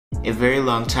A very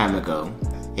long time ago,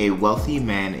 a wealthy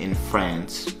man in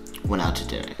France went out to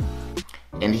dinner.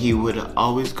 And he would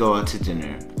always go out to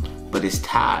dinner, but his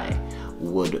tie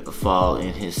would fall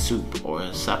in his soup or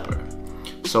his supper.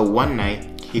 So one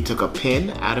night, he took a pin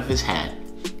out of his hat,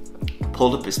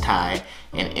 pulled up his tie,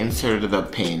 and inserted the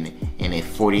pin in a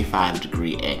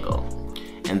 45-degree angle.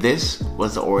 And this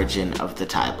was the origin of the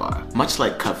tie bar. Much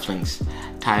like cufflinks,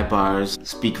 tie bars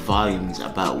speak volumes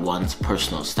about one's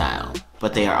personal style,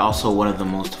 but they are also one of the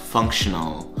most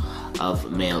functional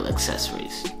of male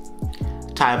accessories.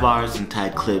 Tie bars and tie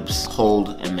clips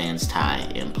hold a man's tie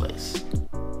in place.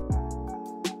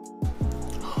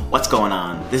 What's going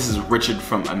on? This is Richard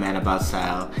from A Man About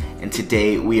Style, and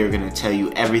today we are going to tell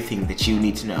you everything that you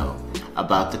need to know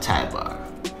about the tie bar.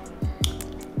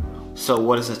 So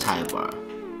what is a tie bar?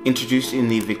 Introduced in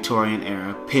the Victorian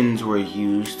era, pins were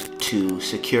used to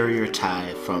secure your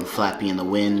tie from flapping in the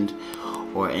wind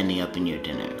or ending up in your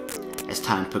dinner. As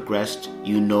time progressed,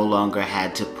 you no longer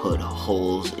had to put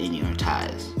holes in your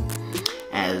ties,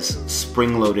 as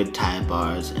spring-loaded tie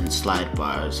bars and slide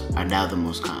bars are now the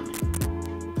most common.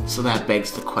 So that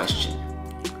begs the question,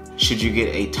 should you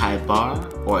get a tie bar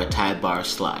or a tie bar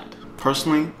slide?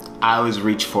 Personally, I always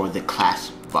reach for the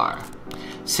clasp bar,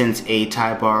 since a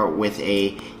tie bar with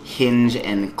a hinge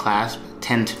and clasp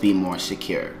tend to be more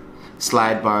secure.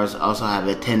 Slide bars also have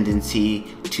a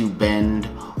tendency to bend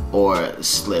or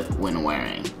slip when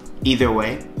wearing. Either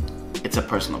way, it's a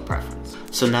personal preference.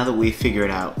 So now that we've figured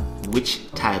out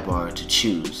which tie bar to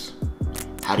choose,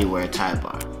 how do you wear a tie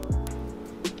bar?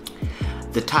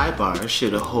 The tie bar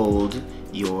should hold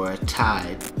your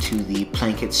tie to the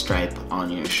blanket stripe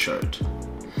on your shirt.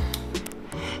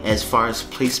 As far as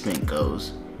placement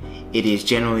goes, it is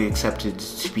generally accepted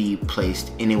to be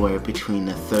placed anywhere between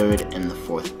the third and the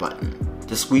fourth button.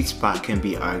 The sweet spot can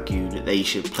be argued that you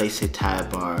should place a tie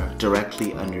bar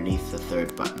directly underneath the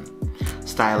third button.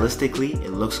 Stylistically,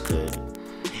 it looks good,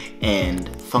 and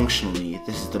functionally,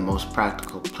 this is the most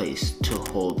practical place to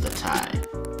hold the tie.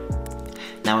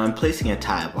 Now, when placing a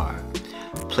tie bar,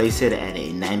 place it at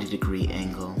a 90-degree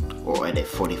angle or at a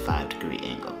 45-degree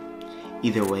angle.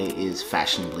 Either way is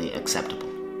fashionably acceptable.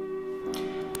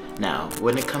 Now,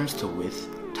 when it comes to width,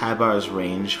 tie bars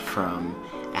range from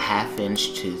a ½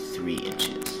 inch to 3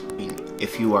 inches.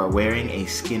 If you are wearing a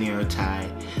skinnier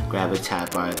tie, grab a tie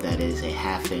bar that is a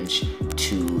 ½ inch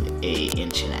to an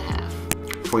inch and a half.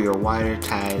 For your wider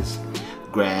ties,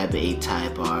 grab a tie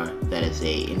bar that is an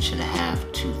inch and a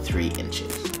half to 3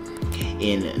 inches.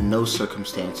 In no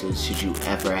circumstances should you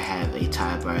ever have a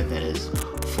tie bar that is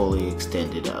fully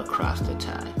extended across the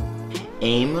tie.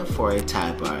 Aim for a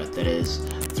tie bar that is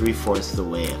 3/4 the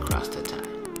way across the tie.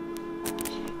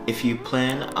 If you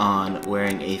plan on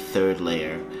wearing a third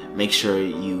layer, make sure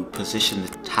you position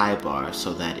the tie bar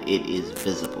so that it is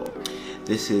visible.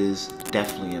 This is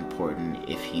definitely important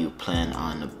if you plan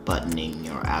on buttoning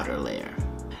your outer layer.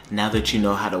 Now that you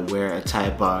know how to wear a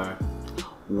tie bar,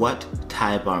 what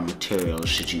tie bar material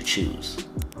should you choose?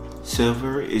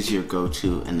 Silver is your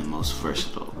go-to and the most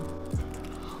versatile,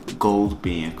 gold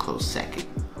being a close second.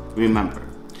 Remember,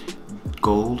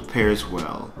 gold pairs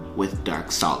well with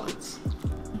dark solids.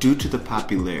 Due to the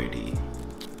popularity,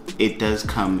 it does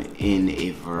come in a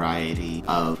variety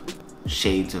of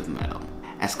shades of metal.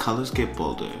 As colors get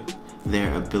bolder,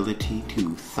 their ability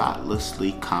to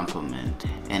thoughtlessly complement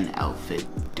an outfit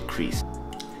decreases.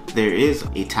 There is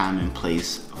a time and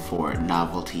place for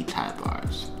novelty tie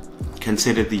bars.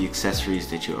 Consider the accessories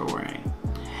that you are wearing,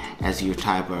 as your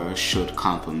tie bar should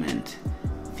complement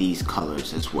these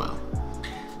colors as well.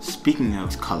 Speaking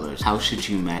of colors, how should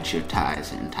you match your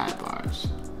ties and tie bars?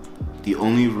 The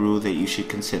only rule that you should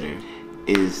consider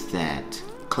is that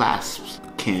clasps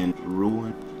can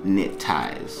ruin knit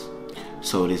ties,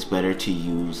 so it is better to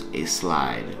use a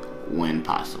slide when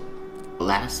possible.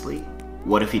 Lastly,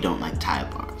 what if you don't like tie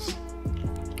bars?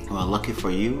 Well, lucky for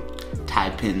you,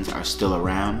 tie pins are still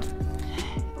around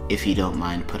if you don't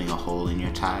mind putting a hole in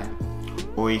your tie.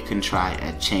 Or you can try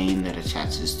a chain that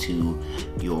attaches to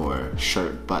your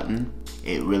shirt button.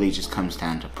 It really just comes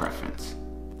down to preference.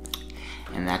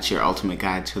 And that's your ultimate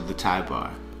guide to the tie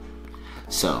bar.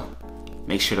 So,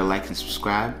 make sure to like and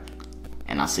subscribe,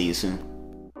 and I'll see you soon.